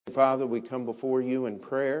Father, we come before you in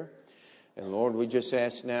prayer. And Lord, we just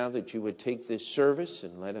ask now that you would take this service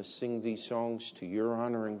and let us sing these songs to your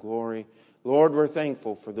honor and glory. Lord, we're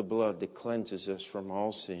thankful for the blood that cleanses us from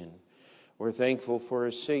all sin. We're thankful for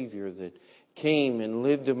a Savior that came and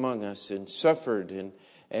lived among us and suffered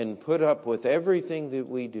and put up with everything that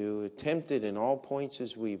we do, tempted in all points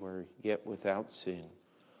as we were, yet without sin.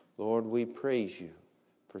 Lord, we praise you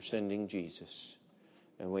for sending Jesus.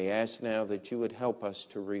 And we ask now that you would help us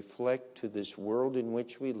to reflect to this world in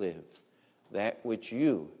which we live that which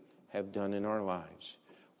you have done in our lives.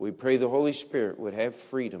 We pray the Holy Spirit would have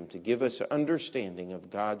freedom to give us understanding of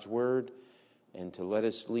God's word and to let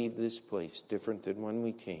us leave this place different than when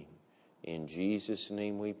we came. In Jesus'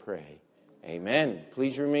 name we pray. Amen.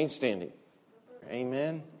 Please remain standing.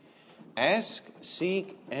 Amen. Ask,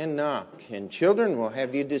 seek, and knock. And children, we'll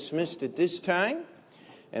have you dismissed at this time.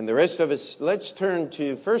 And the rest of us, let's turn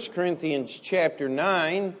to 1 Corinthians chapter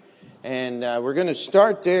 9. And we're going to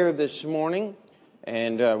start there this morning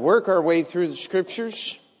and work our way through the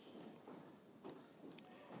scriptures.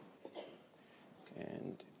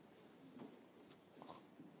 And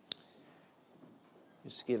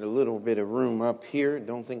just get a little bit of room up here.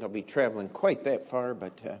 Don't think I'll be traveling quite that far,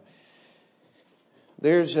 but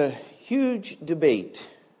there's a huge debate.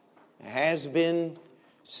 It has been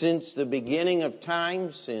since the beginning of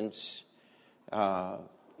time, since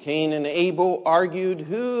Cain and Abel argued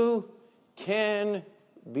who can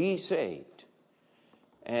be saved.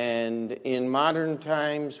 And in modern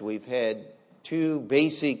times, we've had two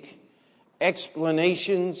basic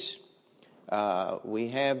explanations. We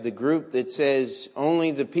have the group that says only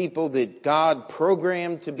the people that God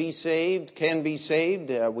programmed to be saved can be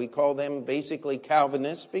saved. We call them basically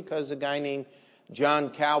Calvinists because a guy named John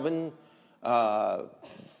Calvin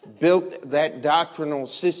built that doctrinal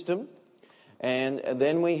system. And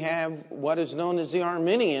then we have what is known as the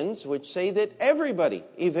Arminians, which say that everybody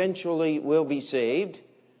eventually will be saved.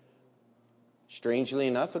 Strangely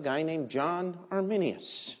enough, a guy named John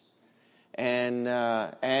Arminius. And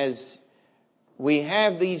as we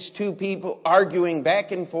have these two people arguing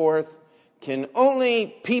back and forth, can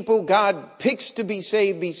only people God picks to be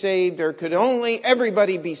saved, or could only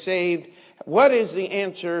everybody be saved? What is the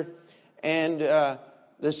answer? And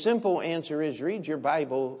the simple answer is, read your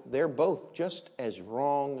Bible. They're both just as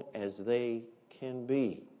wrong as they can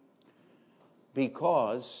be.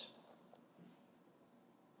 Because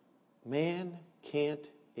man can't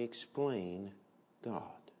explain God.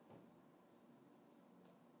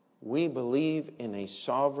 We believe in a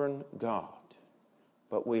sovereign God,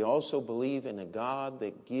 but we also believe in a God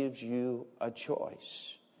that gives you a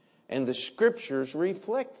choice. And the scriptures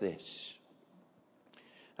reflect this.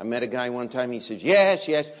 I met a guy one time, he says,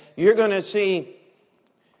 yes, you're going to see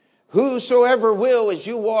whosoever will as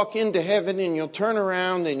you walk into heaven, and you'll turn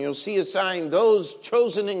around and you'll see a sign, those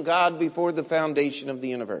chosen in God before the foundation of the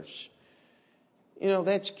universe. You know,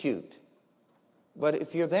 that's cute. But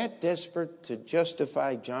if you're that desperate to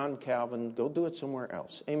justify John Calvin, go do it somewhere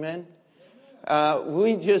else. Amen?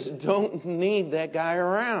 We just don't need that guy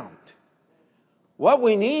around. What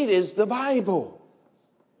we need is the Bible.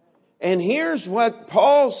 And here's what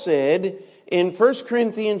Paul said in 1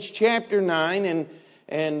 Corinthians chapter 9.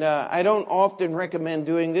 And I don't often recommend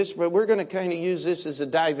doing this, but we're going to kind of use this as a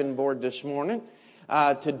diving board this morning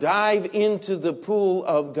to dive into the pool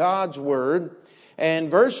of God's Word.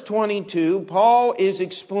 And verse 22, Paul is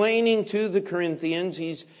explaining to the Corinthians.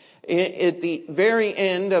 He's at the very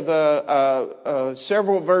end of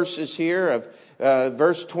several verses here of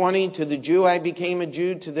verse 20, to the Jew I became a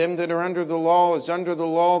Jew, to them that are under the law as under the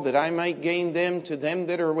law, that I might gain them, to them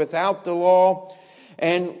that are without the law.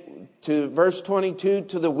 And to verse 22,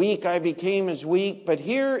 to the weak I became as weak. But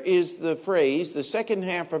here is the phrase, the second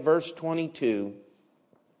half of verse 22.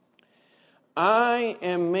 I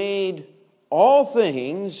am made all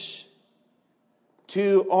things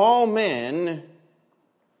to all men,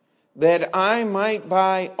 that I might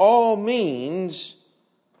by all means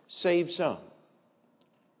save some.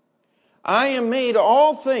 I am made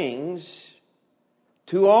all things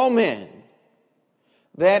to all men,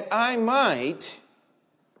 that I might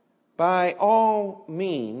by all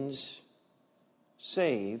means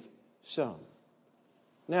save some.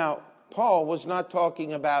 Now, Paul was not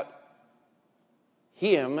talking about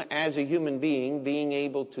him as a human being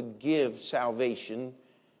able to give salvation.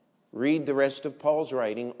 Read the rest of Paul's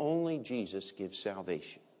writing. Only Jesus gives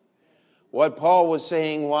salvation. What Paul was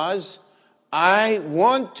saying was, I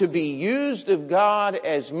want to be used of God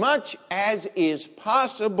as much as is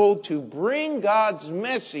possible to bring God's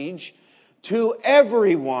message to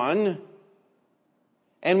everyone.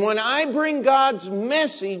 And when I bring God's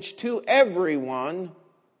message to everyone,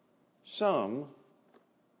 some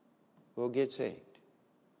will get saved.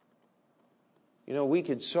 You know, we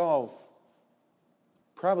could solve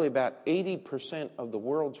probably about 80% of the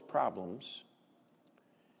world's problems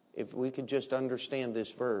if we could just understand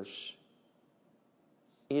this verse.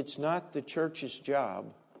 It's not the church's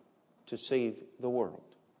job to save the world.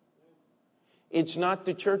 It's not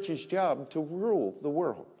the church's job to rule the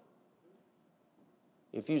world.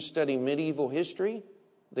 If you study medieval history,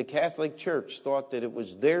 the Catholic Church thought that it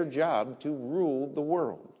was their job to rule the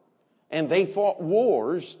world. And they fought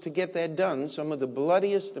wars to get that done. Some of the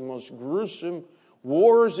bloodiest and most gruesome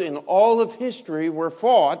wars in all of history were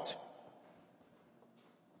fought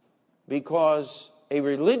because a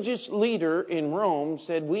religious leader in Rome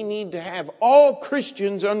said, we need to have all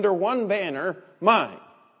Christians under one banner, mine.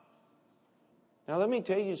 Now let me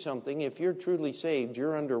tell you something. If you're truly saved,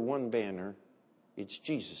 you're under one banner. It's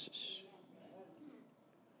Jesus's.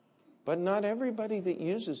 But not everybody that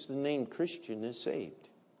uses the name Christian is saved.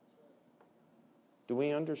 Do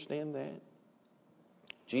we understand that?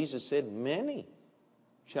 Jesus said, many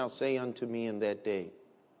shall say unto me in that day,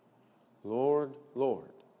 Lord, Lord,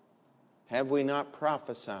 have we not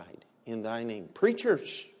prophesied in thy name?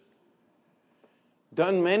 Preachers,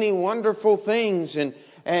 done many wonderful things. And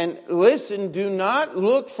listen, do not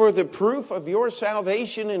look for the proof of your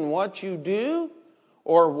salvation in what you do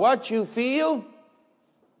or what you feel.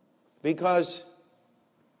 Because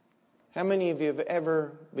how many of you have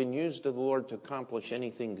ever been used of the Lord to accomplish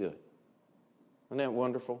anything good? Isn't that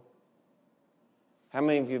wonderful? How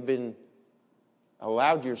many of you have been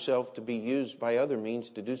allowed yourself to be used by other means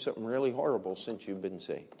to do something really horrible since you've been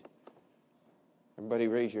saved? Everybody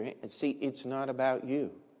raise your hand. And see, it's not about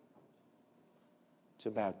you. It's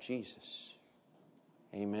about Jesus.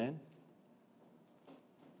 Amen?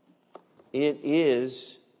 It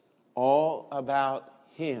is all about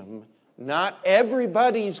Him. Not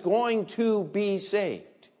everybody's going to be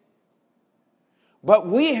saved. But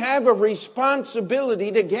we have a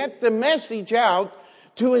responsibility to get the message out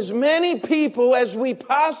to as many people as we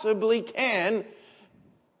possibly can,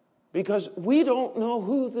 because we don't know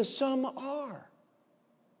who the some are.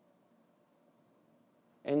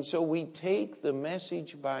 And so we take the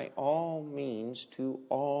message by all means to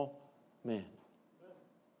all men.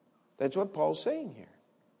 That's what Paul's saying here.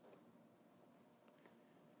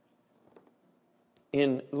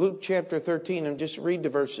 In Luke chapter 13, and just read the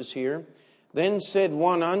verses here. Then said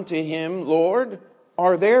one unto him, Lord,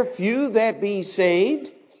 are there few that be saved?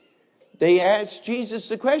 They asked Jesus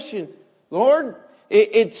the question, Lord,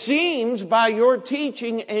 it seems by your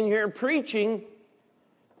teaching and your preaching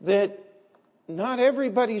that not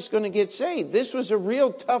everybody's going to get saved. This was a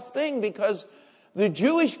real tough thing because the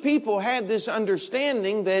Jewish people had this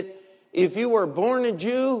understanding that if you were born a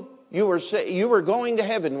Jew, you were going to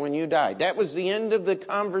heaven when you died. That was the end of the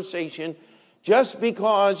conversation. Just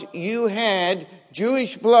because you had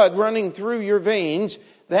Jewish blood running through your veins,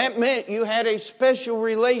 that meant you had a special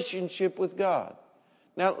relationship with God.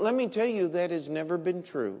 Now, let me tell you, that has never been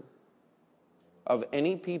true of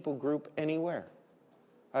any people group anywhere.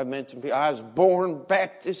 I've met some people, I was born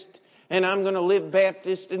Baptist, and I'm going to live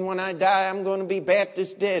Baptist, and when I die, I'm going to be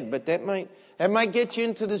Baptist dead. But that might get you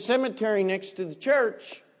into the cemetery next to the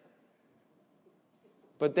church.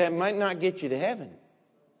 But that might not get you to heaven.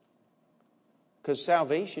 Because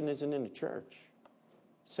salvation isn't in a church.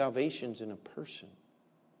 Salvation's in a person.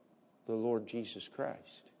 The Lord Jesus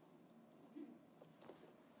Christ.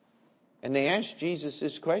 And they asked Jesus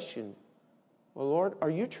this question. Well, Lord, are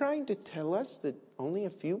you trying to tell us that only a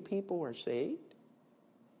few people are saved?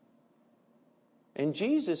 And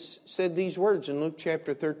Jesus said these words in Luke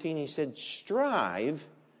chapter 13. He said, strive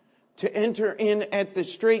to enter in at the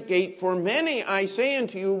strait gate, for many, I say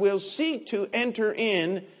unto you, will seek to enter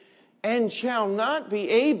in and shall not be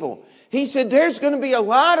able. He said there's going to be a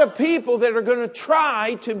lot of people that are going to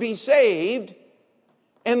try to be saved,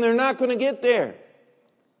 and they're not going to get there.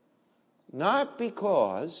 Not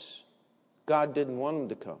because God didn't want them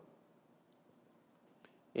to come.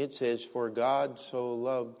 It says, for God so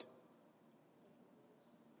loved.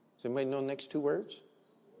 Does anybody know the next two words?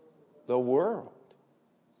 The world.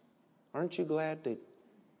 Aren't you glad that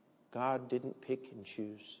God didn't pick and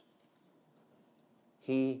choose?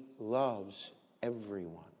 He loves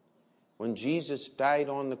everyone. When Jesus died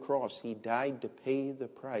on the cross, He died to pay the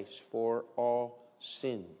price for all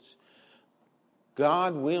sins.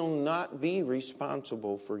 God will not be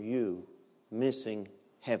responsible for you missing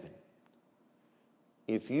heaven.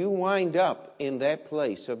 If you wind up in that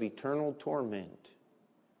place of eternal torment,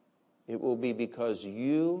 it will be because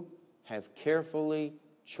you have carefully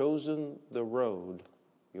chosen the road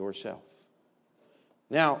yourself.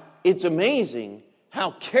 Now, it's amazing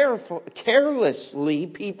how carelessly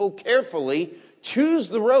people carefully choose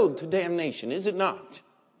the road to damnation, is it not?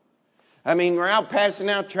 I mean, we're out passing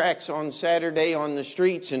out tracts on Saturday on the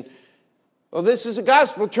streets, and, well, this is a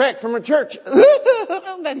gospel tract from a church.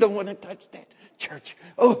 I don't want to touch that church.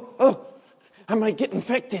 Oh, I might get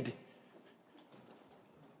infected.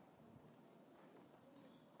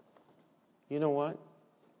 You know what?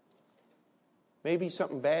 Maybe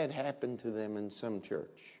something bad happened to them in some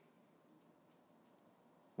church.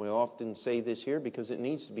 We often say this here because it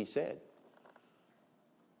needs to be said.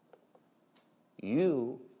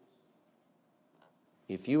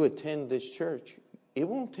 If you attend this church, it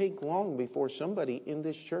won't take long before somebody in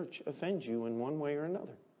this church offends you in one way or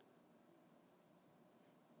another.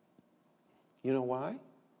 You know why?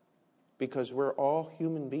 Because we're all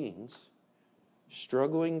human beings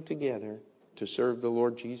struggling together to serve the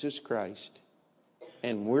Lord Jesus Christ,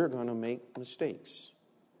 and we're going to make mistakes.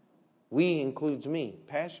 We includes me.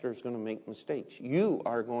 Pastor is going to make mistakes. You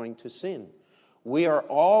are going to sin. We are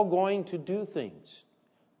all going to do things.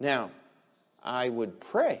 Now, I would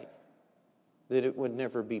pray that it would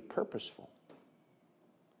never be purposeful.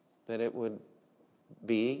 That it would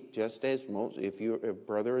be just as if your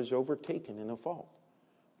brother is overtaken in a fault.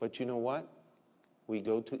 But you know what? We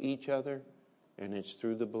go to each other, and it's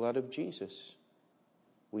through the blood of Jesus.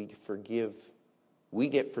 We get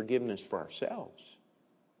forgiveness for ourselves.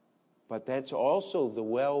 But that's also the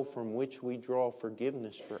well from which we draw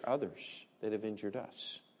forgiveness for others that have injured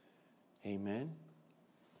us. Amen?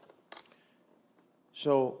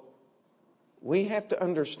 So, we have to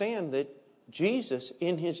understand that Jesus,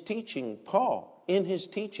 in his teaching, Paul, in his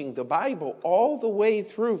teaching, the Bible, all the way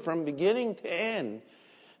through from beginning to end,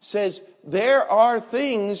 says there are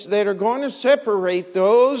things that are going to separate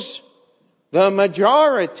those, the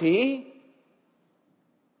majority,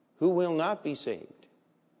 who will not be saved,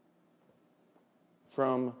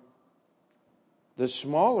 from the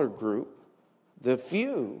smaller group, the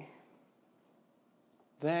few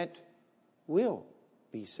that will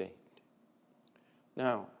be saved.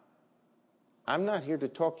 Now, I'm not here to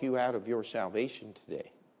talk you out of your salvation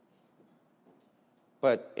today.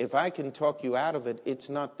 But if I can talk you out of it, it's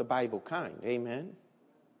not the Bible kind. Amen?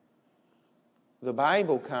 The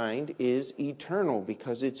Bible kind is eternal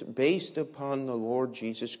because it's based upon the Lord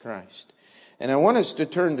Jesus Christ. And I want us to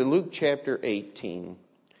turn to Luke chapter 18.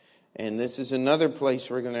 And this is another place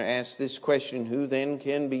we're going to ask this question, who then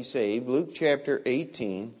can be saved? Luke chapter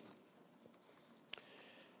 18.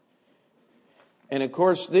 And of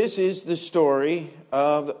course, this is the story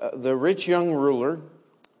of the rich young ruler.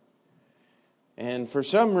 And for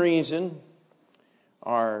some reason,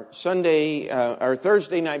 our Thursday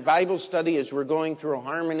night Bible study, as we're going through a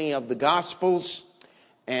harmony of the Gospels,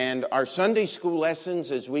 and our Sunday school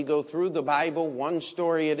lessons as we go through the Bible, one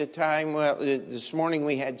story at a time. Well, this morning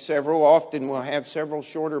we had several. Often we'll have several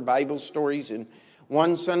shorter Bible stories in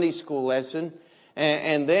one Sunday school lesson.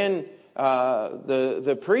 And then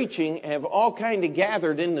the preaching have all kind of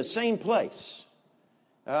gathered in the same place.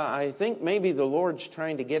 I think maybe the Lord's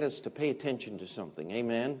trying to get us to pay attention to something.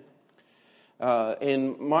 Amen.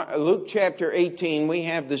 In Luke chapter 18, we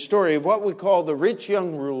have the story of what we call the rich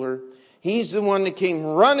young ruler. He's the one that came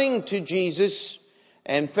running to Jesus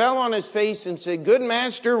and fell on his face and said, "Good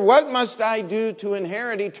master, what must I do to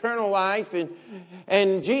inherit eternal life?"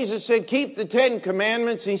 And Jesus said, "Keep the 10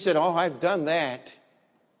 commandments." He said, "Oh, I've done that."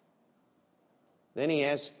 Then he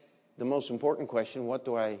asked the most important question, "What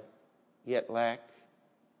do I yet lack?"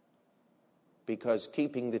 Because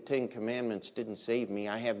keeping the 10 commandments didn't save me.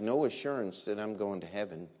 I have no assurance that I'm going to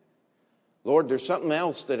heaven. Lord, there's something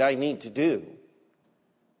else that I need to do.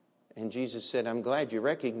 And Jesus said, "I'm glad you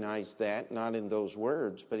recognize that," not in those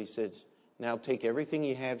words, but he said, "Now take everything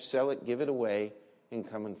you have, sell it, give it away, and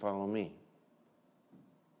come and follow me."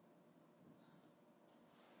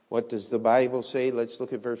 What does the Bible say? Let's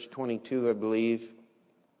look at verse 22, I believe.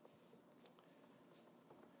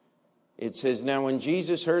 It says, "Now when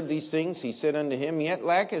Jesus heard these things, he said unto him, Yet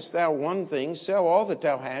lackest thou one thing, sell all that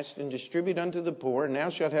thou hast, and distribute unto the poor, and thou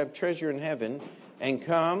shalt have treasure in heaven, and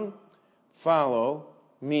come, follow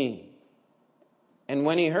me." And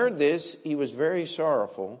when he heard this, he was very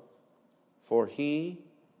sorrowful, for he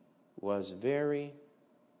was very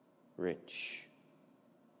rich.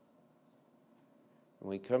 And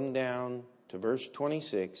we come down to verse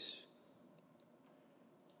 26,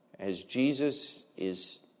 as Jesus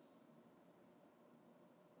is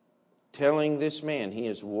telling this man, he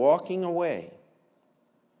is walking away.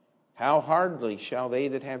 "How hardly shall they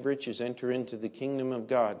that have riches enter into the kingdom of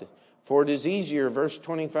God? For it is easier," verse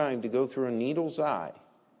 25, "to go through a needle's eye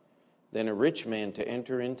than a rich man to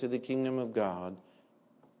enter into the kingdom of God."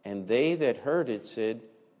 And they that heard it said,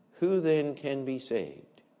 who then can be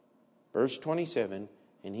saved? Verse 27,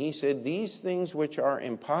 and he said, these things which are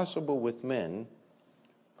impossible with men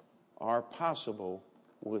are possible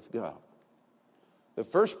with God. The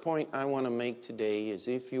first point I want to make today is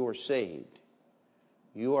if you are saved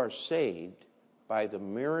by the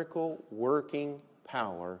miracle working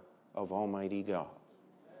power of Almighty God.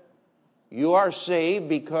 You are saved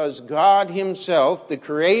because God himself, the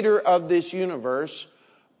creator of this universe,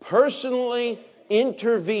 personally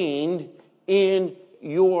intervened in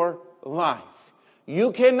your life.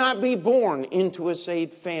 You cannot be born into a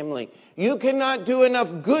saved family. You cannot do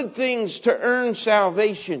enough good things to earn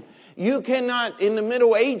salvation. You cannot, in the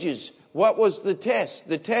Middle Ages, what was the test?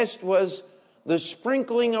 The test was the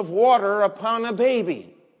sprinkling of water upon a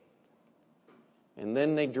baby. And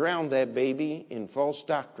then they drowned that baby in false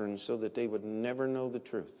doctrine so that they would never know the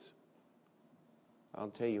truth. I'll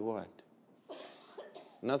tell you what,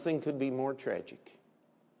 nothing could be more tragic.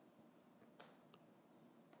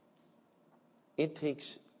 It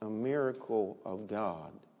takes a miracle of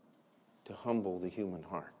God to humble the human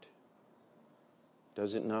heart.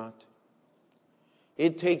 Does it not?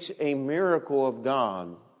 It takes a miracle of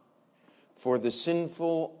God for the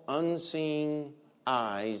sinful, unseeing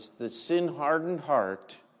eyes, the sin-hardened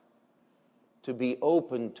heart, to be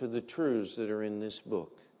open to the truths that are in this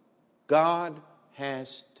book. God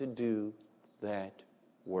has to do that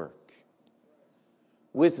work.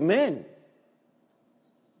 With men,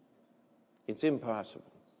 it's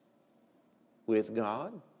impossible. With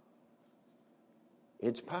God,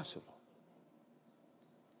 it's possible.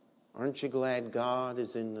 Aren't you glad God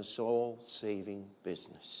is in the soul-saving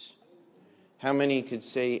business? How many could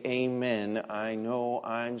say, amen, I know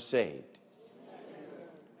I'm saved?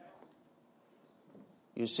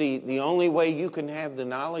 You see, the only way you can have the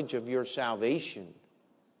knowledge of your salvation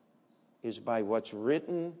is by what's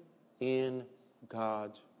written in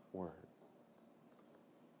God's Word.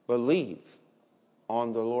 Believe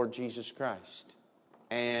on the Lord Jesus Christ,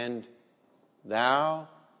 and thou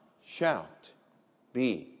shalt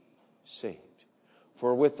be saved.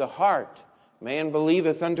 For with the heart man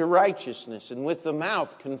believeth unto righteousness, and with the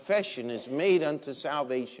mouth confession is made unto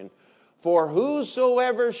salvation. For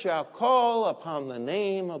whosoever shall call upon the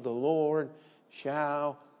name of the Lord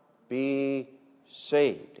shall be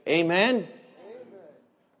saved. Amen? Amen.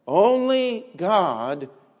 Only God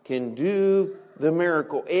can do the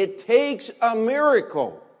miracle. It takes a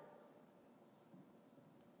miracle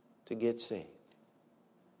to get saved.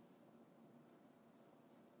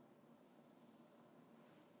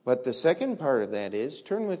 But the second part of that is,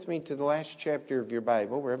 turn with me to the last chapter of your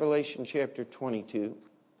Bible, Revelation chapter 22.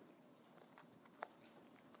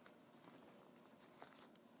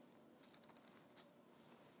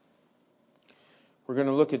 We're going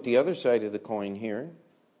to look at the other side of the coin here.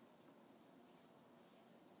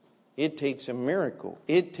 It takes a miracle.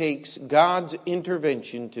 It takes God's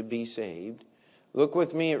intervention to be saved. Look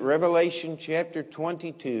with me at Revelation chapter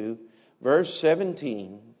 22, verse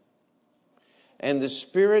 17. And the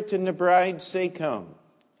Spirit and the bride say, come.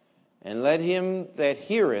 And let him that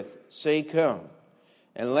heareth say, come.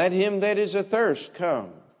 And let him that is athirst come.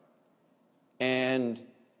 And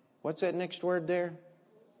what's that next word there?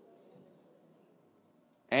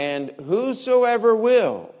 And whosoever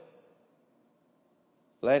will,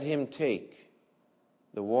 let him take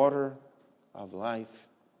the water of life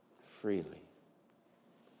freely.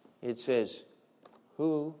 It says,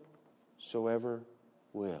 whosoever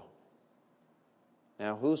will.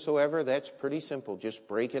 Now, whosoever, that's pretty simple. Just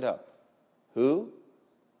break it up. Who?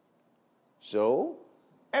 So,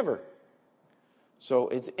 ever. So,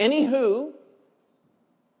 it's any who,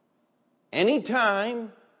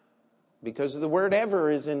 anytime, because the word ever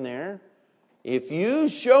is in there. If you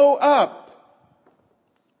show up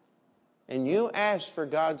and you ask for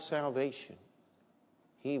God's salvation,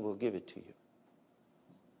 He will give it to you.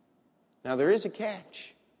 Now, there is a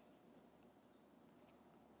catch.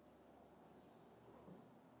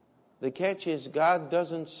 The catch is God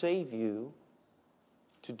doesn't save you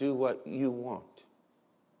to do what you want.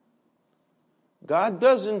 God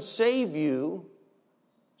doesn't save you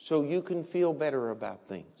so you can feel better about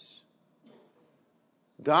things.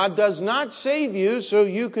 God does not save you so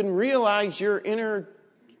you can realize your inner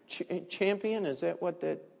champion. Is that what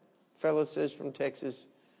that fellow says from Texas?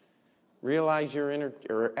 Realize your inner,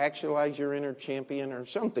 or actualize your inner champion, or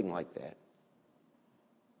something like that.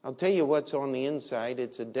 I'll tell you what's on the inside.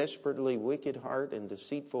 It's a desperately wicked heart and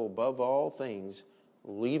deceitful above all things.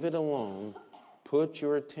 Leave it alone. Put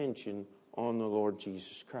your attention on the Lord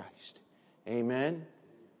Jesus Christ. Amen?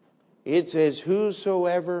 It says,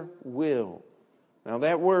 whosoever will. Now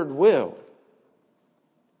that word will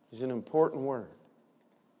is an important word.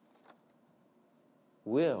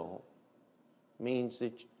 Will means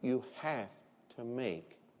that you have to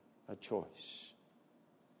make a choice.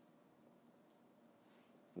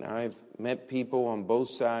 Now, I've met people on both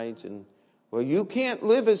sides, and, well, you can't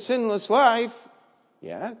live a sinless life.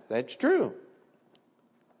 Yeah, that's true.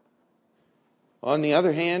 On the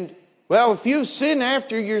other hand, well, if you sin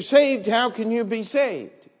after you're saved, how can you be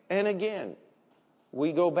saved? And again,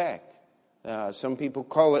 we go back. Some people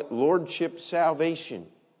call it lordship salvation.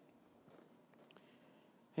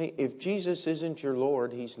 Hey, if Jesus isn't your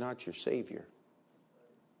Lord, He's not your Savior.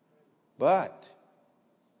 But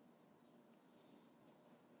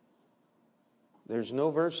there's no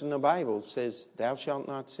verse in the Bible that says, thou shalt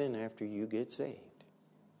not sin after you get saved.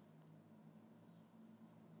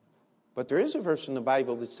 But there is a verse in the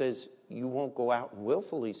Bible that says you won't go out and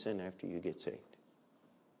willfully sin after you get saved.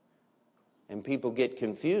 And people get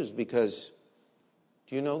confused because,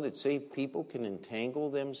 do you know that saved people can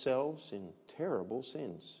entangle themselves in terrible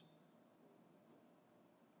sins?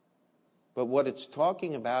 But what it's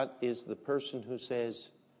talking about is the person who says,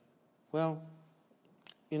 well,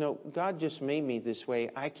 you know, God just made me this way.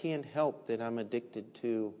 I can't help that I'm addicted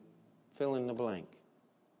to fill in the blank.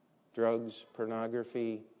 Drugs,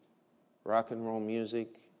 pornography, rock and roll music,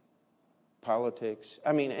 politics.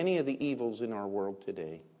 I mean, any of the evils in our world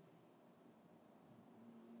today.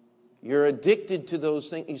 You're addicted to those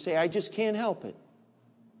things. You say, I just can't help it.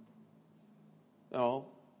 No,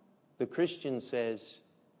 the Christian says,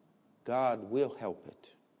 God will help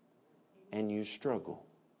it. And you struggle.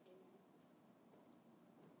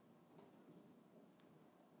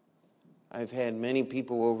 I've had many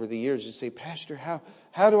people over the years that say, Pastor,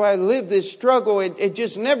 how do I live this struggle? It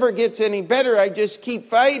just never gets any better. I just keep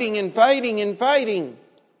fighting and fighting and fighting.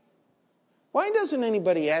 Why doesn't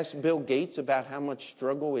anybody ask Bill Gates about how much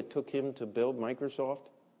struggle it took him to build Microsoft?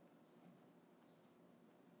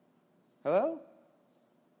 Hello?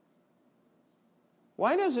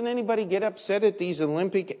 Why doesn't anybody get upset at these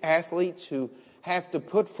Olympic athletes who have to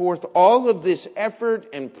put forth all of this effort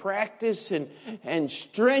and practice and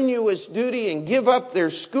strenuous duty and give up their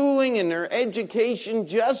schooling and their education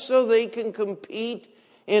just so they can compete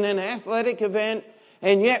in an athletic event,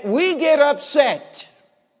 and yet we get upset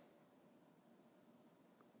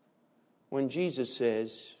when Jesus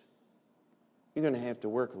says, you're going to have to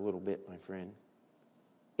work a little bit, my friend.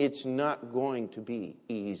 It's not going to be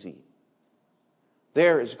easy.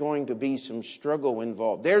 There is going to be some struggle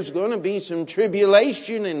involved. There's going to be some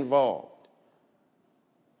tribulation involved.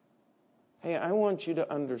 Hey, I want you to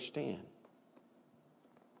understand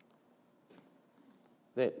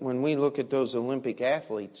that when we look at those Olympic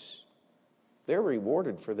athletes, they're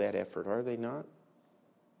rewarded for that effort, are they not?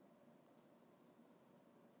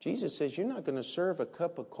 Jesus says, you're not going to serve a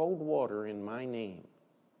cup of cold water in my name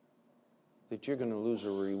that you're going to lose a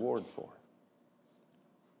reward for.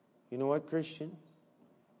 You know what, Christian?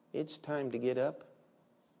 It's time to get up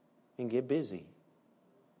and get busy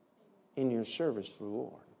in your service for the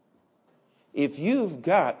Lord. If you've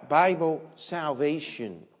got Bible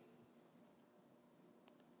salvation,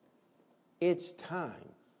 it's time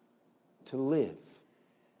to live,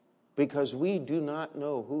 because we do not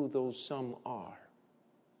know who those some are.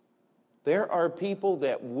 There are people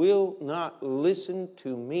that will not listen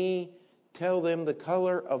to me tell them the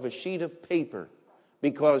color of a sheet of paper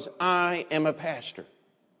because I am a pastor.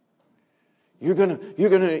 You're gonna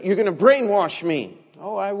brainwash me.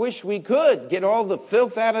 Oh, I wish we could get all the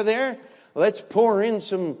filth out of there. Let's pour in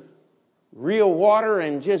some real water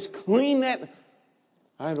and just clean that.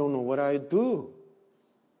 I don't know what I'd do.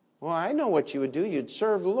 Well, I know what you would do. You'd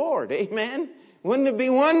serve the Lord. Amen? Wouldn't it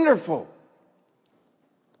be wonderful?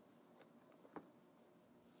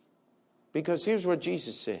 Because here's what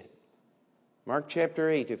Jesus said. Mark chapter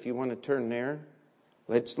 8, if you want to turn there.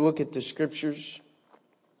 Let's look at the scriptures.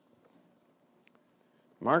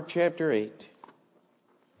 Mark chapter 8.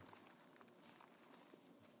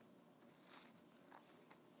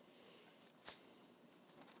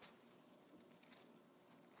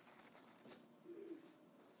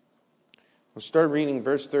 We'll start reading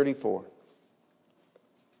verse 34.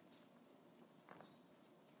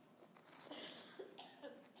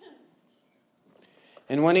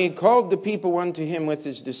 And when he had called the people unto him with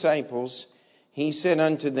his disciples, he said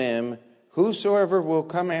unto them, whosoever will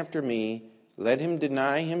come after me, let him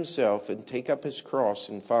deny himself and take up his cross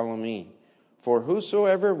and follow me. For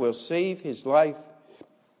whosoever will save his life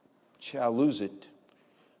shall lose it.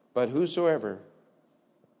 But whosoever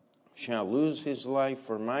shall lose his life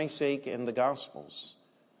for my sake and the gospel's,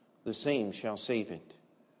 the same shall save it.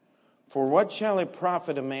 For what shall it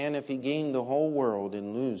profit a man if he gain the whole world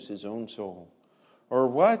and lose his own soul? Or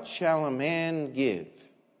what shall a man give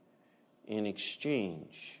in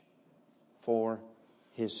exchange for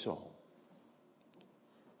his soul?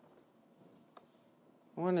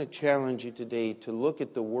 I want to challenge you today to look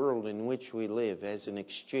at the world in which we live as an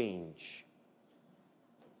exchange.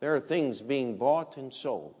 There are things being bought and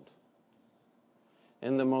sold.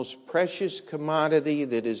 And the most precious commodity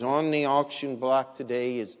that is on the auction block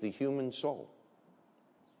today is the human soul.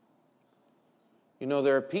 You know,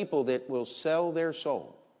 there are people that will sell their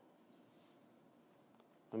soul.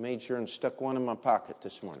 I made sure and stuck one in my pocket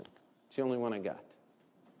this morning. It's the only one I got.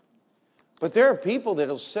 But there are people that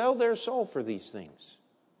will sell their soul for these things.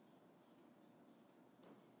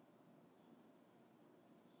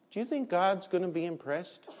 Do you think God's going to be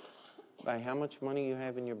impressed by how much money you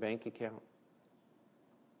have in your bank account?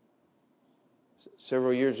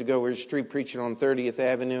 Several years ago, we were street preaching on 30th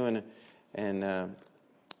Avenue, and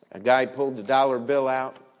a guy pulled the dollar bill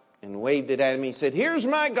out and waved it at me. He said, "Here's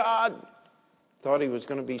my God." Thought he was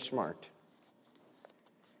going to be smart.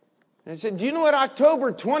 And I said, "Do you know what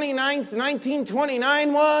October 29th,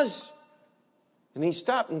 1929 was?" And he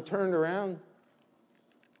stopped and turned around.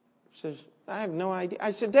 He says, "I have no idea."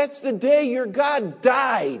 I said, "That's the day your God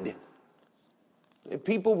died."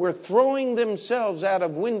 People were throwing themselves out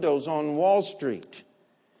of windows on Wall Street.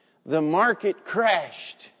 The market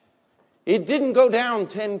crashed. It didn't go down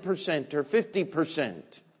 10% or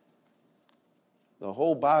 50%. The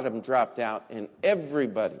whole bottom dropped out and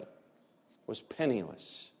everybody was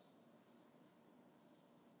penniless.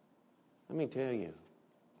 Let me tell you,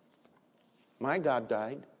 my God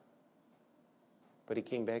died, but he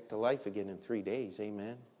came back to life again in 3 days.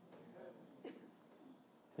 Amen.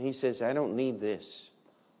 And he says, "I don't need this.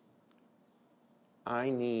 I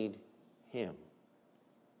need him."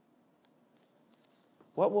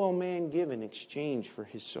 What will a man give in exchange for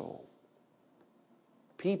his soul?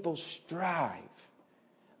 People strive.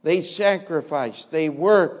 They sacrifice. They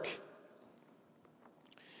work.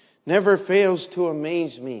 Never fails to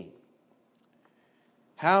amaze me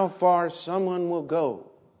how far someone will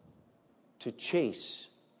go to chase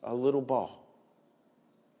a little ball.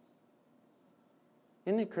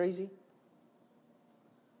 Isn't it crazy?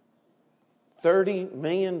 $30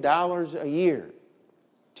 million a year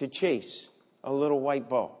to chase a little white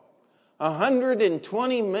ball.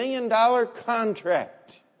 $120 million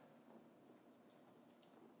contract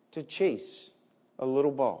to chase a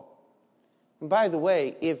little ball. And by the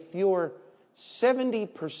way, if your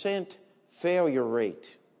 70% failure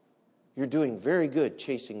rate, you're doing very good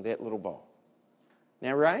chasing that little ball.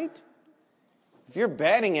 Now, right? If your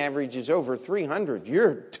batting average is over 300,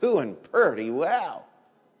 you're doing pretty well.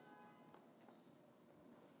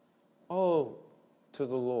 Oh, to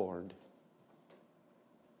the Lord,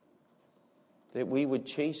 that we would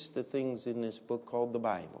chase the things in this book called the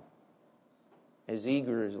Bible as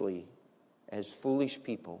eagerly as foolish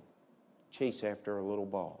people chase after a little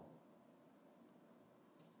ball.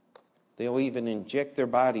 They'll even inject their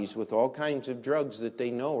bodies with all kinds of drugs that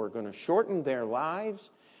they know are going to shorten their lives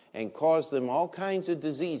and cause them all kinds of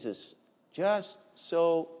diseases just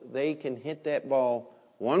so they can hit that ball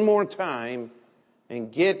one more time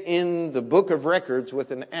and get in the book of records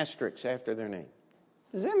with an asterisk after their name.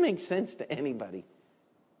 Does that make sense to anybody?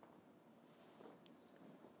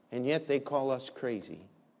 And yet they call us crazy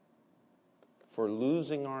for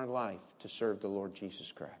losing our life to serve the Lord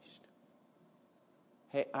Jesus Christ.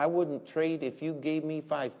 Hey, I wouldn't trade if you gave me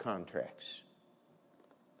 5 contracts.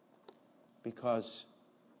 Because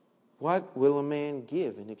what will a man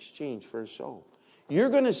give in exchange for his soul? You're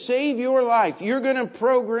going to save your life. You're going to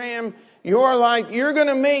program your life. You're going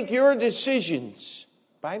to make your decisions.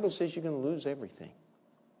 The Bible says you're going to lose everything.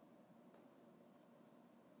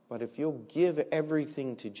 But if you'll give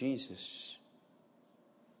everything to Jesus,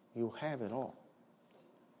 you'll have it all.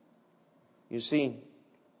 You see,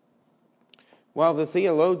 while the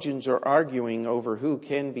theologians are arguing over who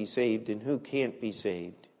can be saved and who can't be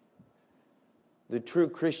saved, the true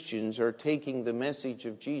Christians are taking the message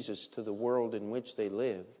of Jesus to the world in which they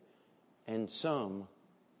live, and some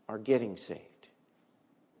are getting saved.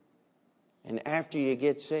 And after you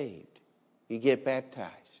get saved, you get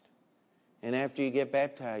baptized. And after you get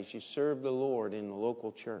baptized, you serve the Lord in the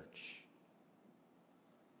local church.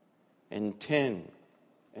 And 10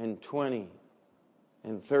 and 20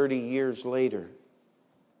 and 30 years later,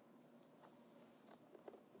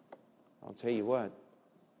 I'll tell you what,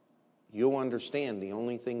 you'll understand the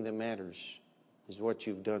only thing that matters is what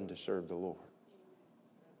you've done to serve the Lord.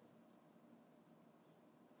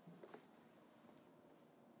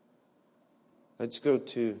 Let's go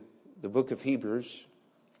to the book of Hebrews,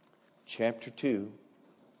 chapter 2.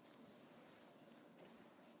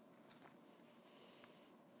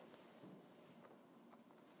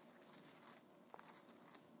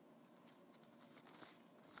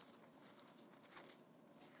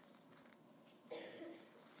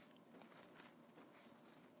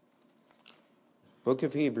 Book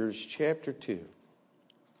of Hebrews, chapter 2,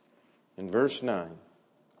 and verse 9.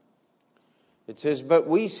 It says, "But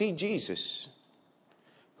we see Jesus,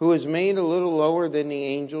 who is made a little lower than the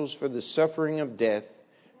angels for the suffering of death,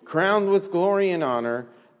 crowned with glory and honor,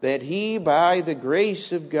 that he, by the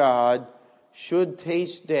grace of God, should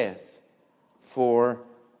taste death for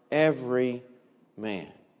every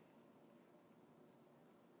man."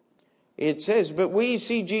 It says, "But we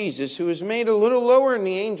see Jesus, who is made a little lower than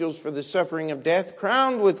the angels for the suffering of death,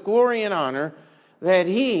 crowned with glory and honor, that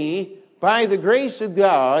he, by the grace of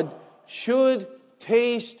God, should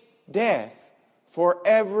taste death for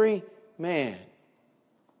every man."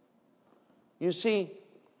 You see,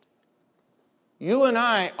 you and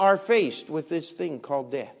I are faced with this thing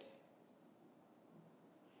called death.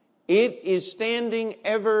 It is standing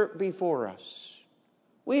ever before us.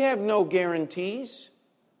 We have no guarantees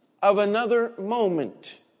of another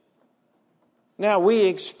moment. Now, we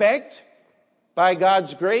expect, by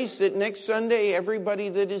God's grace, that next Sunday everybody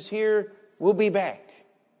that is here will be back.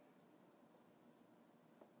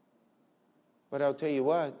 But I'll tell you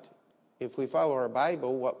what, if we follow our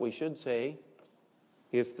Bible, what we should say,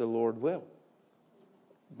 if the Lord will,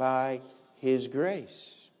 by His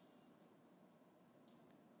grace.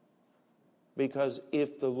 Because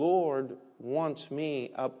if the Lord wants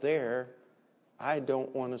me up there, I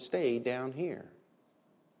don't want to stay down here.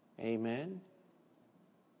 Amen?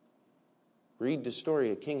 Read the story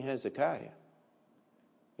of King Hezekiah.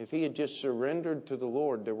 If he had just surrendered to the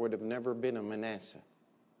Lord, there would have never been a Manasseh,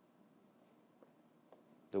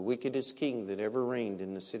 the wickedest king that ever reigned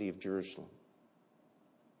in the city of Jerusalem.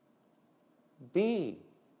 Be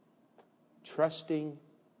trusting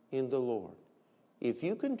in the Lord. If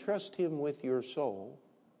you can trust Him with your soul,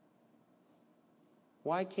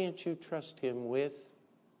 why can't you trust Him with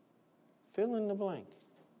fill in the blank?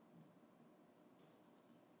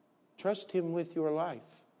 Trust Him with your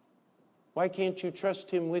life. Why can't you trust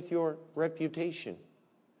Him with your reputation?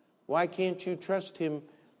 Why can't you trust Him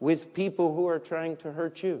with people who are trying to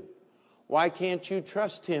hurt you? Why can't you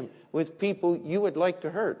trust Him with people you would like to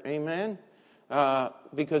hurt? Amen?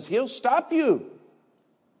 Because He'll stop you.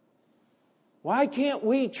 Why can't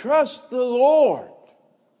we trust the Lord?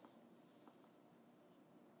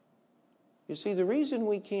 You see, the reason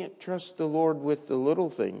we can't trust the Lord with the little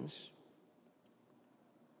things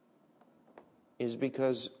is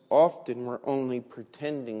because often we're only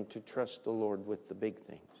pretending to trust the Lord with the big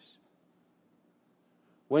things.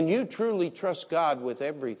 When you truly trust God with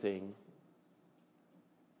everything,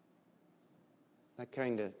 that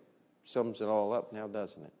kind of sums it all up now,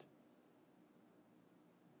 doesn't it?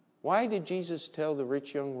 Why did Jesus tell the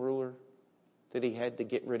rich young ruler that he had to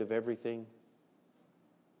get rid of everything?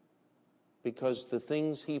 Because the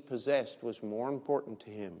things he possessed was more important to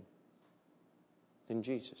him than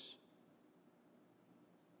Jesus.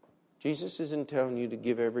 Jesus isn't telling you to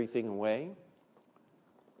give everything away.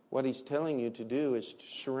 What He's telling you to do is to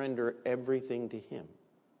surrender everything to Him.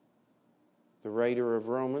 The writer of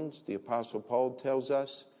Romans, the Apostle Paul, tells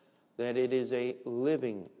us that it is a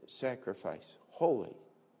living sacrifice, holy.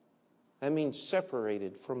 That means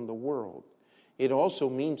separated from the world. It also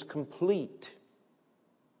means complete.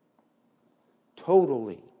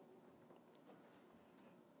 Totally.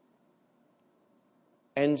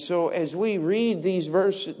 And so as we read this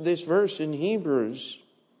verse in Hebrews,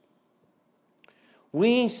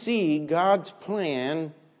 we see God's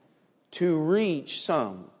plan to reach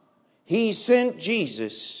some. He sent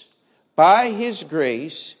Jesus by His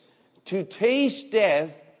grace to taste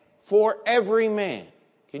death for every man.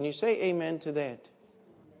 Can you say amen to that?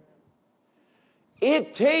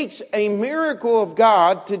 It takes a miracle of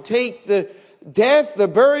God to take the death, the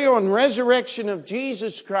burial, and resurrection of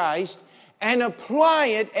Jesus Christ and apply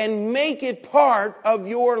it and make it part of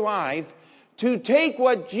your life, to take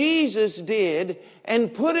what Jesus did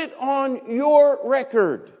and put it on your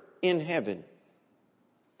record in heaven.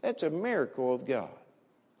 That's a miracle of God.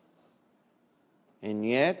 And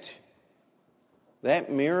yet,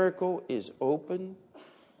 that miracle is open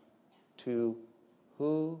to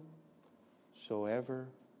whosoever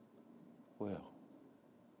will.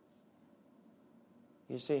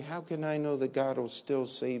 You say, how can I know that God will still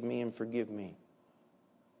save me and forgive me?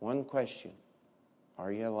 One question.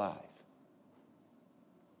 Are you alive?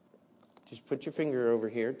 Just put your finger over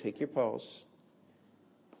here. Take your pulse.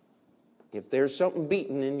 If there's something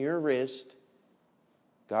beating in your wrist,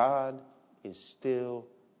 God is still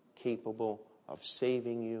capable of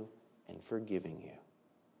saving you and forgiving you.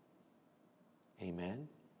 Amen?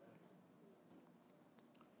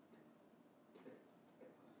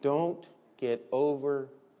 Don't get over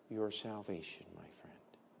your salvation, my friend.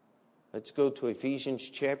 Let's go to Ephesians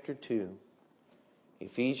chapter 2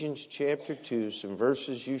 Ephesians chapter 2, some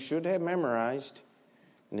verses you should have memorized.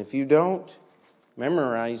 And if you don't,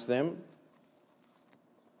 memorize them.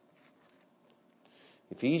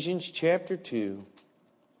 Ephesians chapter 2.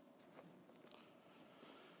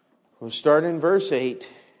 We'll start in verse 8.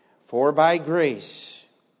 For by grace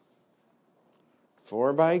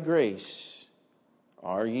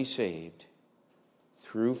are ye saved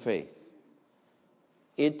through faith.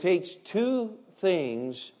 It takes two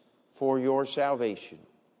things for your salvation.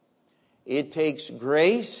 It takes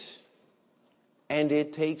grace and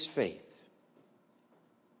it takes faith.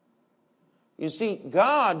 You see,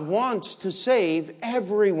 God wants to save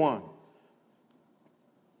everyone.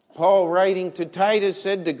 Paul, writing to Titus,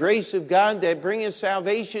 said, the grace of God that bringeth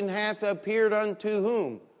salvation hath appeared unto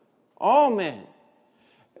whom? All men.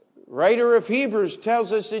 Writer of Hebrews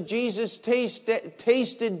tells us that Jesus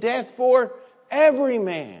tasted death for every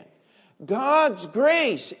man. God's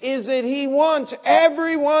grace is that He wants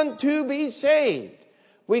everyone to be saved.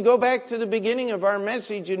 We go back to the beginning of our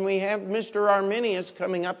message and we have Mr. Arminius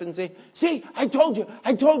coming up and say, see, I told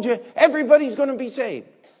you, everybody's going to be saved.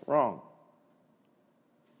 Wrong.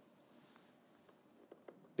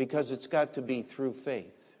 Because it's got to be through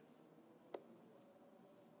faith.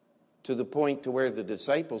 To the point to where the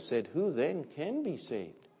disciples said, who then can be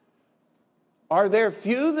saved? Are there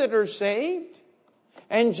few that are saved?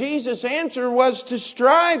 And Jesus' answer was to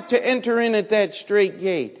strive to enter in at that straight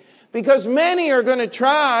gate. Because many are going to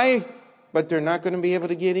try, but they're not going to be able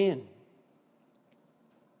to get in.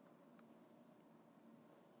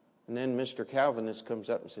 And then Mr. Calvinist comes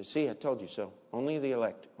up and says, see, I told you so. Only the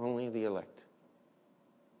elect, only the elect.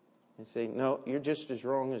 And say, no, you're just as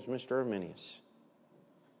wrong as Mr. Arminius.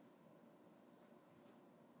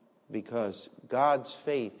 Because God's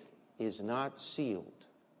faith is not sealed.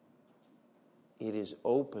 It is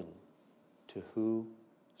open to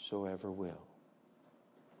whosoever will.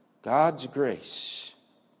 God's grace.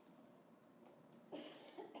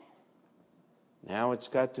 Now it's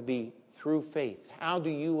got to be through faith. How do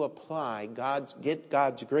you get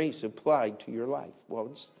God's grace applied to your life? Well,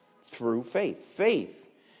 it's through faith. Faith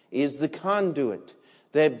is the conduit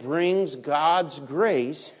that brings God's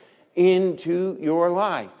grace into your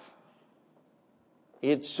life.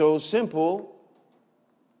 It's so simple.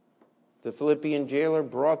 The Philippian jailer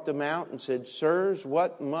brought them out and said, sirs,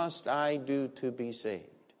 what must I do to be saved?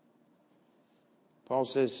 Paul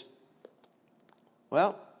says,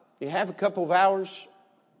 well, you have a couple of hours.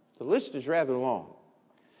 The list is rather long.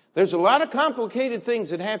 There's a lot of complicated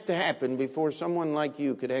things that have to happen before someone like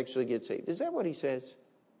you could actually get saved. Is that what he says?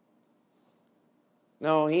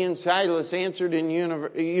 No, he and Silas answered in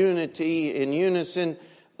unison,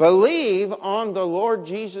 believe on the Lord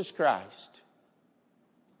Jesus Christ,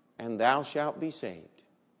 and thou shalt be saved,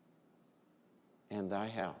 and thy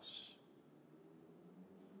house.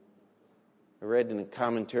 I read in a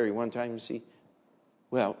commentary one time, you see,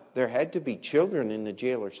 well, there had to be children in the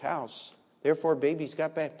jailer's house, therefore babies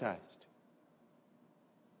got baptized.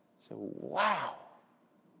 So, wow.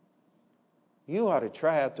 You ought to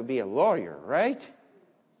try out to be a lawyer, right?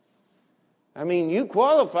 I mean, you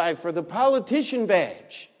qualify for the politician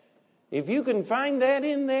badge. If you can find that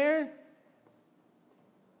in there.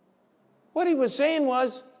 What he was saying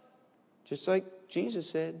was, just like Jesus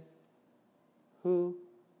said,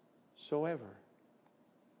 whosoever.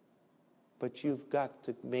 But you've got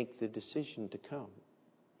to make the decision to come.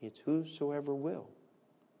 It's whosoever will.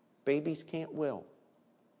 Babies can't will.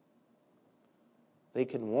 They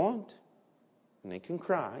can want, and they can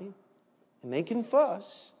cry, and they can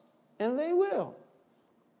fuss, and they will.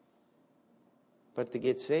 But to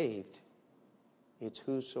get saved, it's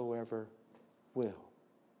whosoever will.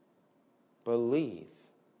 Believe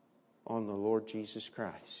on the Lord Jesus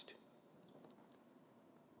Christ.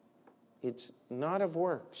 It's not of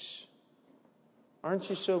works. Aren't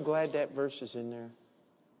you so glad that verse is in there?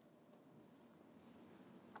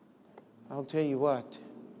 I'll tell you what.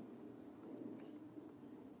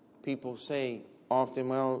 People say often,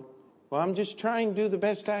 well, I'm just trying to do the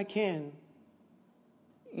best I can.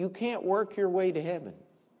 You can't work your way to heaven.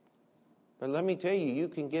 But let me tell you, you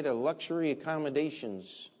can get a luxury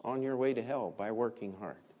accommodations on your way to hell by working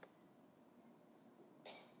hard.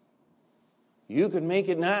 You can make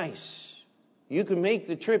it nice. You can make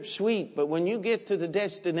the trip sweet, but when you get to the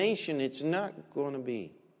destination, it's not going to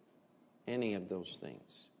be any of those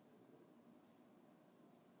things.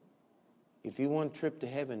 If you want a trip to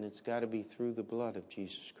heaven, it's got to be through the blood of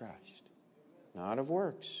Jesus Christ, not of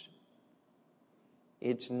works.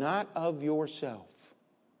 It's not of yourself.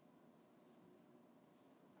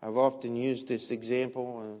 I've often used this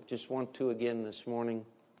example. I just want to again this morning.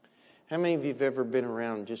 How many of you have ever been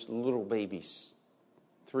around just little babies?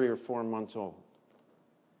 3 or 4 months old.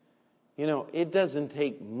 You know, it doesn't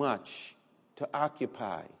take much to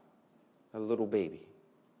occupy a little baby.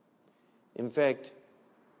 In fact,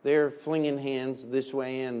 they're flinging hands this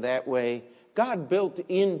way and that way. God built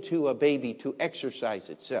into a baby to exercise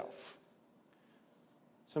itself.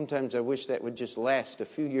 Sometimes I wish that would just last a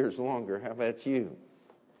few years longer. How about you?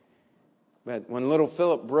 But when little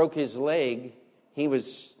Philip broke his leg, he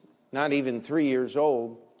was not even 3 years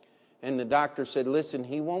old. And the doctor said, listen,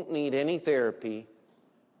 he won't need any therapy.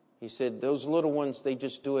 He said, those little ones, they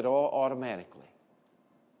just do it all automatically.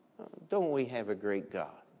 Don't we have a great God?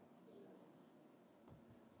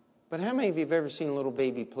 But how many of you have ever seen a little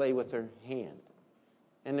baby play with their hand?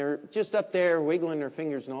 And they're just up there wiggling their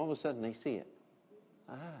fingers, and all of a sudden they see it.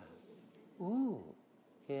 Ooh,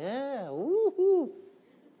 yeah, woohoo.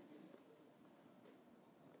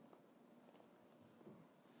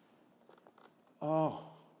 Oh,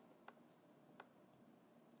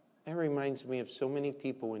 that reminds me of so many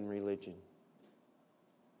people in religion.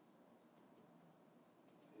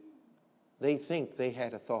 They think they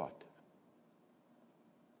had a thought.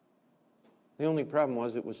 The only problem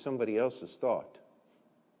was it was somebody else's thought.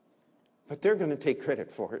 But they're going to take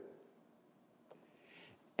credit for it.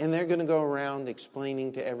 And they're going to go around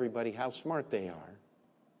explaining to everybody how smart they are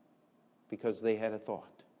because they had a thought.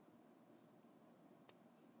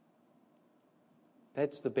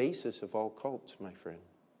 That's the basis of all cults, my friend.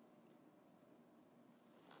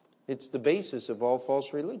 It's the basis of all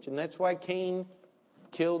false religion. That's why Cain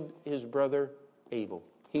killed his brother Abel.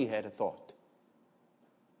 He had a thought.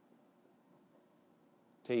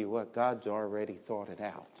 Tell you what, God's already thought it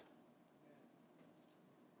out.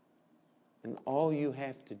 And all you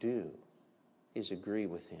have to do is agree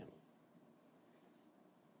with him.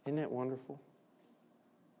 Isn't that wonderful?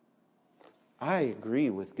 I agree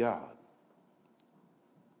with God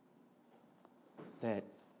that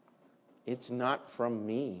it's not from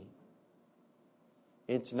me.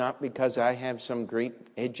 It's not because I have some great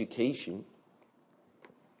education.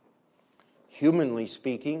 Humanly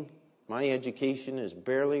speaking, my education is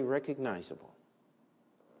barely recognizable.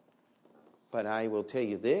 But I will tell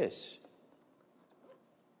you this.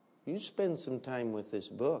 You spend some time with this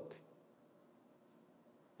book,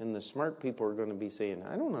 and the smart people are going to be saying,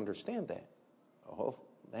 I don't understand that. Oh,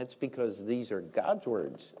 that's because these are God's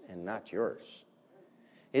words and not yours.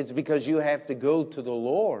 It's because you have to go to the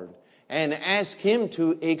Lord and ask him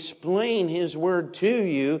to explain his word to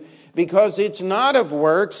you, because it's not of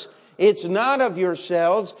works, it's not of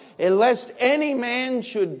yourselves, and lest any man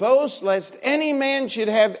should boast, lest any man should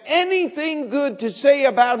have anything good to say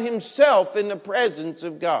about himself in the presence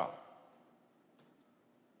of God.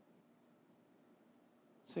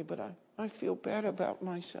 Say, but I feel bad about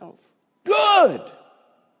myself. Good!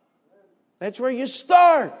 That's where you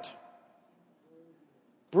start.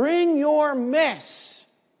 Bring your mess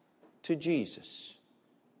to Jesus.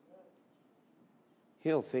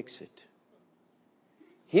 He'll fix it.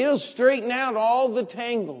 He'll straighten out all the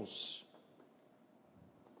tangles.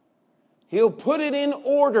 He'll put it in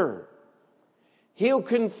order. He'll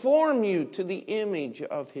conform you to the image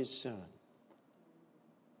of his Son.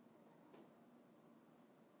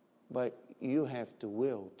 But you have to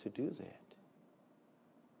will to do that.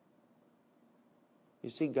 You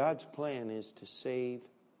see, God's plan is to save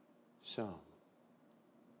some.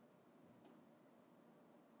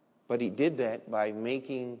 But he did that by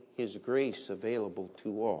making his grace available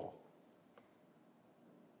to all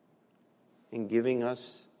and giving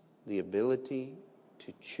us the ability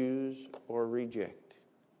to choose or reject.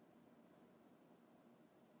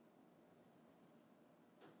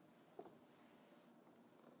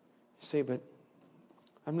 You say, but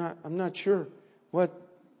I'm not sure what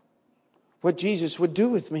Jesus would do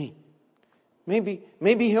with me. Maybe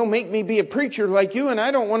he'll make me be a preacher like you, and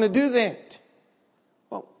I don't want to do that.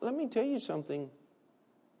 Well, let me tell you something.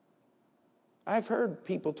 I've heard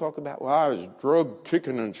people talk about, well, I was drug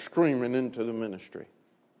kicking and screaming into the ministry.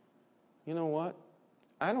 You know what?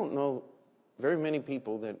 I don't know very many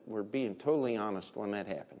people that were being totally honest when that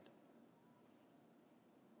happened.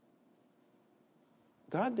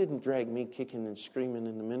 God didn't drag me kicking and screaming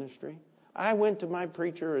in the ministry. I went to my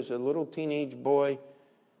preacher as a little teenage boy,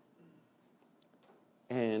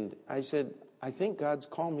 and I said, I think God's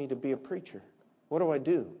called me to be a preacher. What do I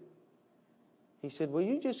do? He said, well,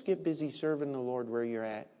 you just get busy serving the Lord where you're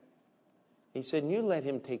at. He said, and you let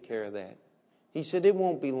him take care of that. He said, it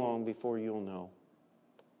won't be long before you'll know.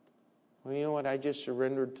 Well, you know what? I just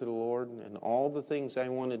surrendered to the Lord, and all the things I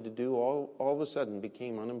wanted to do all of a sudden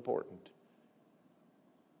became unimportant.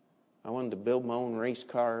 I wanted to build my own race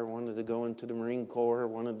car, wanted to go into the Marine Corps,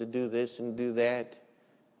 wanted to do this and do that.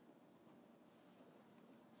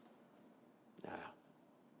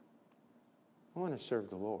 I want to serve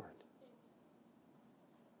the Lord.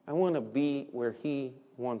 I want to be where He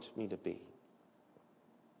wants me to be.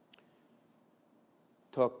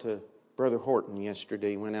 Talked to Brother Horton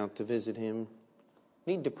yesterday, went out to visit him.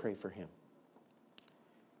 Need to pray for him.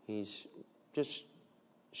 He's just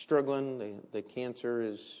struggling. The cancer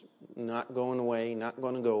is not going away, not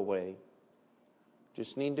going to go away.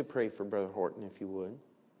 Just need to pray for Brother Horton, if you would.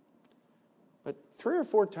 But 3 or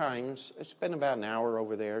 4 times, I spent about an hour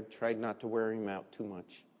over there, tried not to wear him out too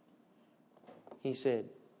much. He said,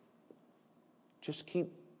 just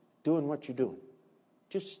keep doing what you're doing.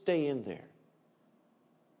 Just stay in there.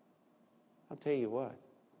 I'll tell you what,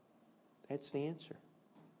 that's the answer.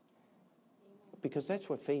 Because that's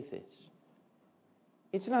what faith is.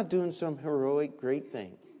 It's not doing some heroic, great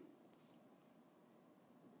thing.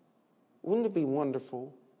 Wouldn't it be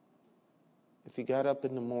wonderful if you got up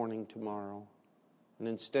in the morning tomorrow and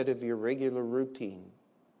instead of your regular routine,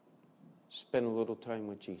 spend a little time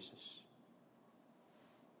with Jesus?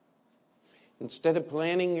 Instead of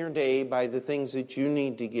planning your day by the things that you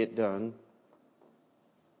need to get done,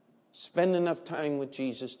 spend enough time with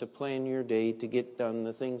Jesus to plan your day to get done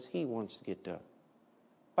the things He wants to get done.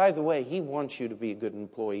 By the way, He wants you to be a good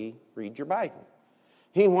employee. Read your Bible.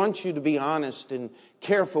 He wants you to be honest and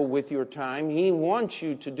careful with your time. He wants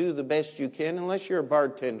you to do the best you can. Unless you're a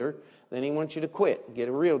bartender, then He wants you to quit and get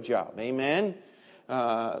a real job. Amen?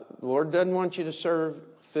 The Lord doesn't want you to serve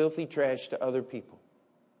filthy trash to other people.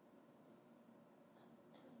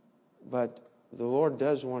 But the Lord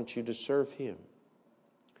does want you to serve Him.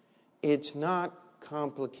 It's not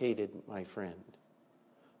complicated, my friend.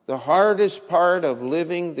 The hardest part of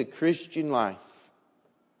living the Christian life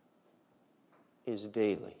is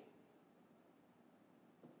daily.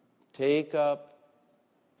 Take up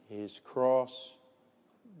His cross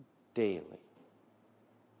daily.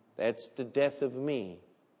 That's the death of me,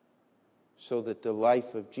 so that the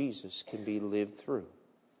life of Jesus can be lived through.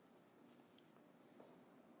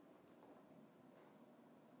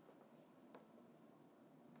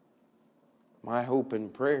 My hope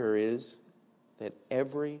and prayer is that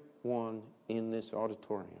everyone in this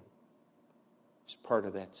auditorium is part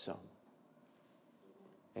of that sum.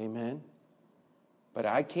 Amen? But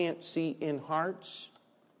I can't see in hearts,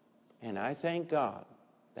 and I thank God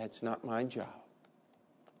that's not my job.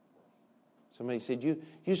 Somebody said,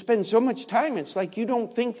 you spend so much time, it's like you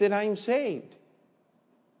don't think that I'm saved.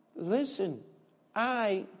 Listen,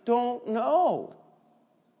 I don't know.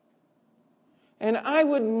 And I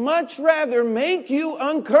would much rather make you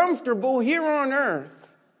uncomfortable here on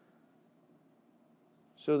earth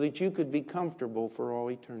so that you could be comfortable for all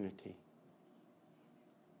eternity.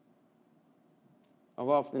 I've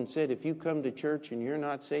often said, if you come to church and you're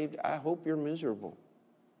not saved, I hope you're miserable.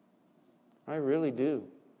 I really do.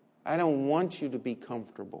 I don't want you to be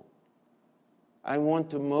comfortable. I want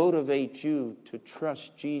to motivate you to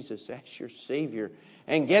trust Jesus as your Savior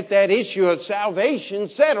and get that issue of salvation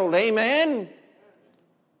settled. Amen?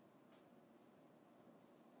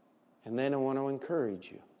 And then I want to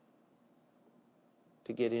encourage you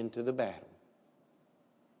to get into the battle.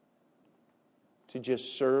 To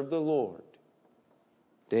just serve the Lord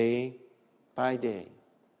day by day.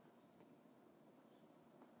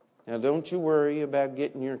 Now don't you worry about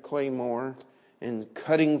getting your claymore and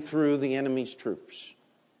cutting through the enemy's troops.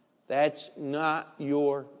 That's not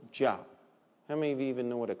your job. How many of you even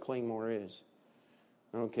know what a claymore is?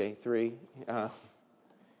 Okay, 3.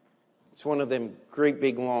 It's one of them great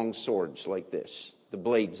big long swords like this. The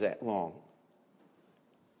blade's that long.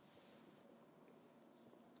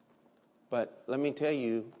 But let me tell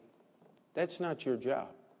you, that's not your job.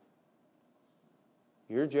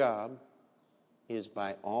 Your job is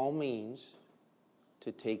by all means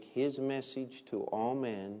to take His message to all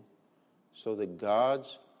men so that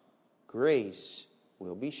God's grace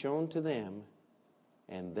will be shown to them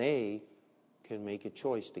and they can make a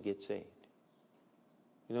choice to get saved.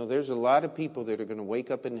 You know, there's a lot of people that are going to wake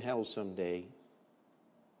up in hell someday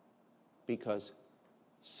because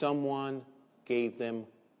someone gave them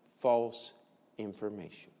false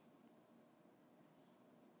information.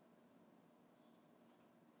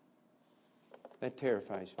 That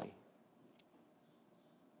terrifies me.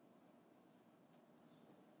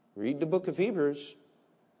 Read the book of Hebrews.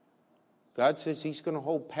 God says He's going to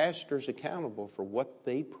hold pastors accountable for what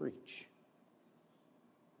they preach.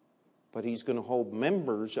 But He's going to hold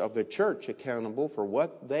members of a church accountable for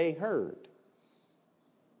what they heard.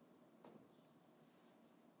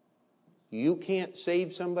 You can't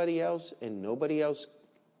save somebody else, and nobody else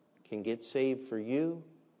can get saved for you.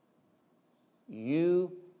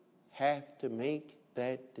 You have to make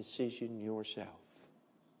that decision yourself.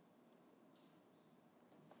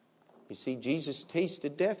 You see, Jesus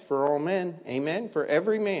tasted death for all men. Amen? For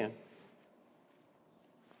every man.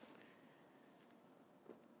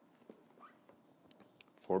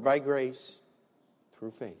 For by grace,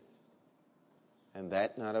 through faith. And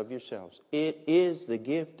that not of yourselves. It is the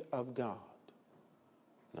gift of God.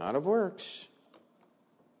 Not of works,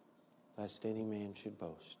 lest any man should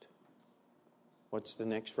boast. What's the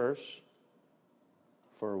next verse?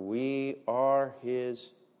 For we are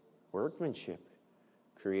his workmanship,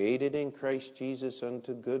 created in Christ Jesus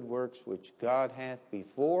unto good works, which God hath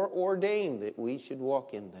before ordained that we should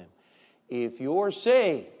walk in them. If you're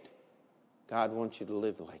saved, God wants you to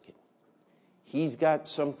live like it. He's got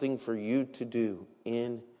something for you to do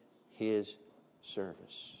in his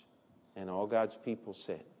service. And all God's people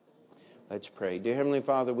said, let's pray. Dear Heavenly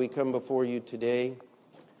Father, we come before you today.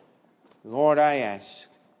 Lord, I ask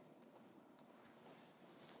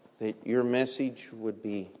that your message would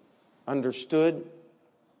be understood,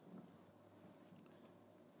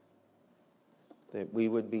 that we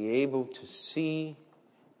would be able to see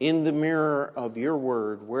in the mirror of your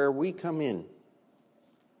word where we come in.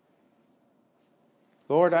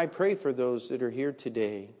 Lord, I pray for those that are here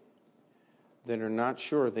today that are not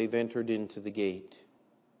sure they've entered into the gate.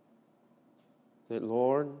 That,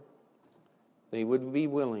 Lord, they would be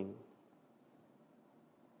willing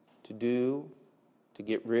to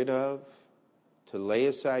get rid of, to lay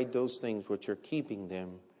aside those things which are keeping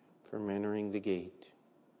them from entering the gate.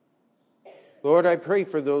 Lord, I pray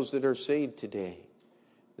for those that are saved today,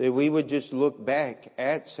 that we would just look back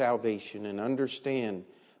at salvation and understand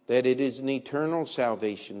that it is an eternal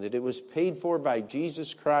salvation, that it was paid for by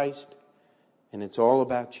Jesus Christ, and it's all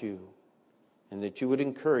about you. And that you would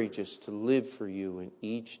encourage us to live for you in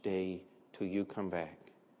each day till you come back.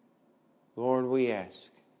 Lord, we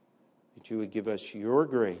ask that you would give us your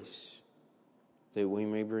grace, that we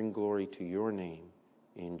may bring glory to your name.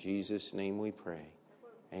 In Jesus' name we pray.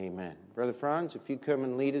 Amen. Brother Franz, if you come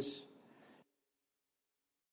and lead us